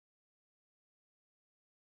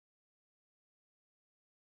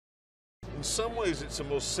In some ways, it's a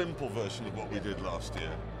more simple version of what we did last year.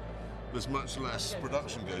 There's much less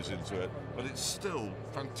production goes into it, but it's still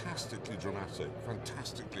fantastically dramatic,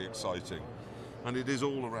 fantastically exciting, and it is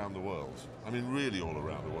all around the world. I mean, really all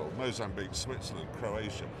around the world. Mozambique, Switzerland,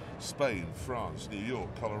 Croatia, Spain, France, New York,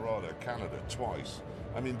 Colorado, Canada, twice.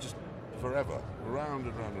 I mean, just forever, around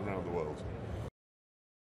and round and round the world.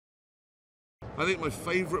 I think my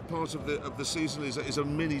favourite part of the season is a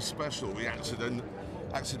mini special we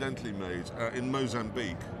accidentally made in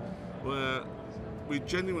Mozambique, where we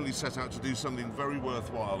genuinely set out to do something very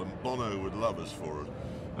worthwhile, and Bono would love us for it,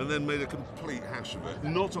 and then made a complete hash of it.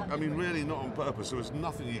 Really not on purpose. There was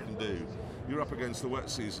nothing you can do. You're up against the wet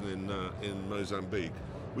season in Mozambique.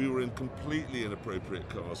 We were in completely inappropriate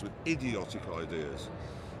cars with idiotic ideas.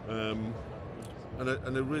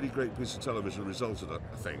 And a really great piece of television resulted, I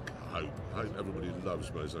think, I hope everybody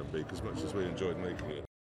loves Mozambique as much as we enjoyed making it.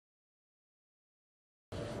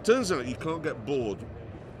 Turns out you can't get bored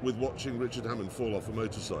with watching Richard Hammond fall off a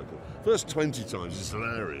motorcycle. First 20 times it's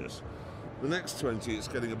hilarious. The next 20 it's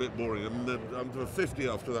getting a bit boring, and the 50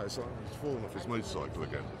 after that it's like, he's fallen off his motorcycle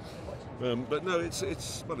again. But no, it's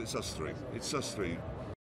us three. It's us three.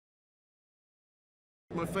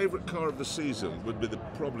 My favourite car of the season would be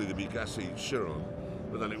probably the Bugatti Chiron,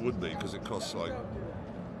 but then it would be because it costs like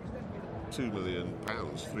 £2 million,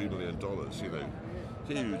 $3 million, you know.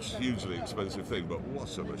 Hugely expensive thing, but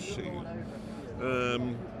what a machine.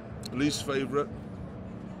 Least favourite?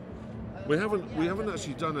 We haven't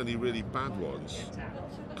actually done any really bad ones,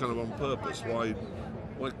 kind of on purpose. Why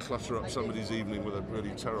clutter up somebody's evening with a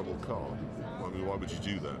really terrible car? I mean, why would you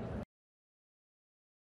do that?